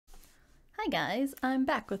Hi guys, I'm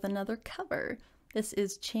back with another cover. This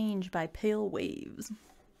is Change by Pale Waves.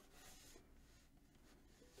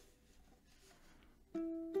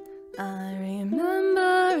 I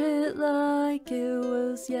remember it like it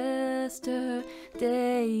was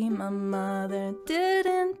yesterday. My mother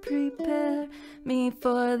didn't prepare me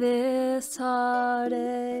for this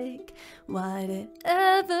heartache. Why did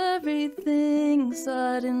everything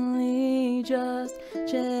suddenly just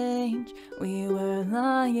change? We were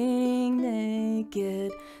lying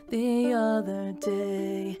naked the other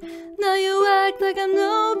day. Now you act like I'm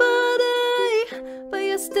nobody, but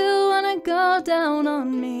you still wanna go down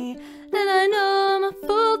on me. And I know I'm a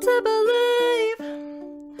fool to believe.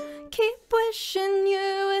 Keep wishing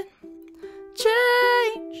you would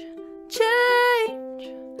change.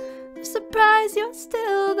 I'm surprised you're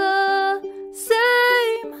still the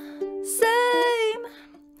same.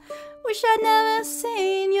 Wish I'd never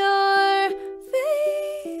seen your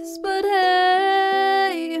face, but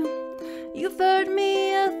hey, you've heard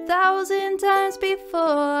me 1,000 times before.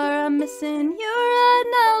 I'm missing you right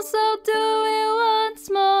now, so do it once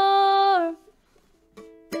more.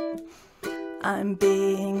 I'm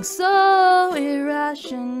being so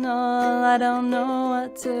irrational, I don't know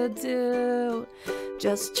what to do.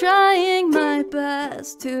 Just trying my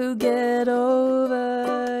best to get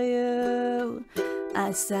over you.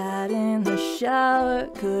 I sat in the shower,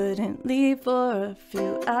 couldn't leave for a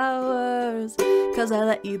few hours, 'cause I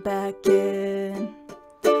let you back in.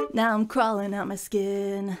 Now I'm crawling out my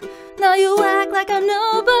skin. Now you act like I'm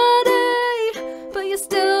nobody, but you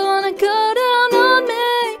still wanna go down on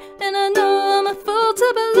me. And I know I'm a fool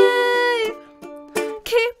to believe.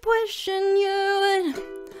 Keep wishing you would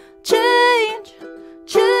change.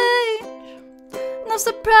 No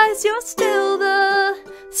surprise you're still the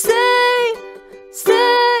same.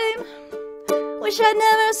 Wish I'd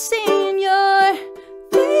never seen your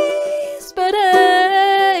face, but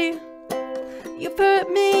hey, you've hurt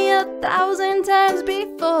me 1,000 times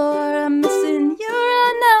before. I'm missing you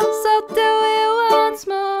right now, so do it once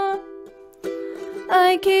more.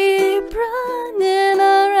 I keep running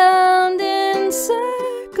around in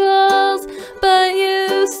circles, but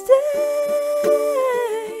you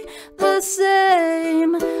stay the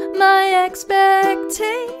same. My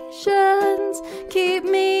expectations keep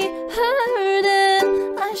me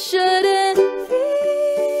hurting. I shouldn't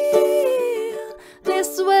feel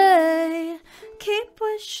this way. Keep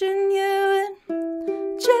wishing you would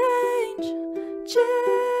change.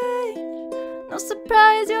 No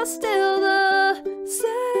surprise you're still the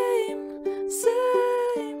same.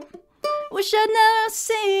 Wish I'd never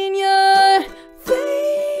seen your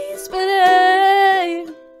face, but hey,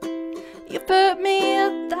 you've hurt me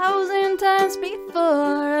 1,000 times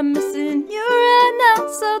before. I'm missing you right now,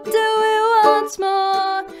 so do it once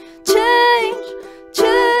more. Change.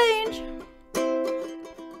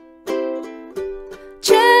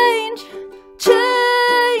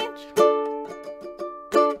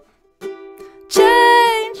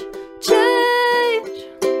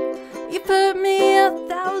 You've hurt me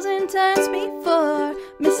 1,000 times before.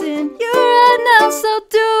 Missing you right now, so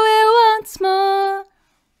do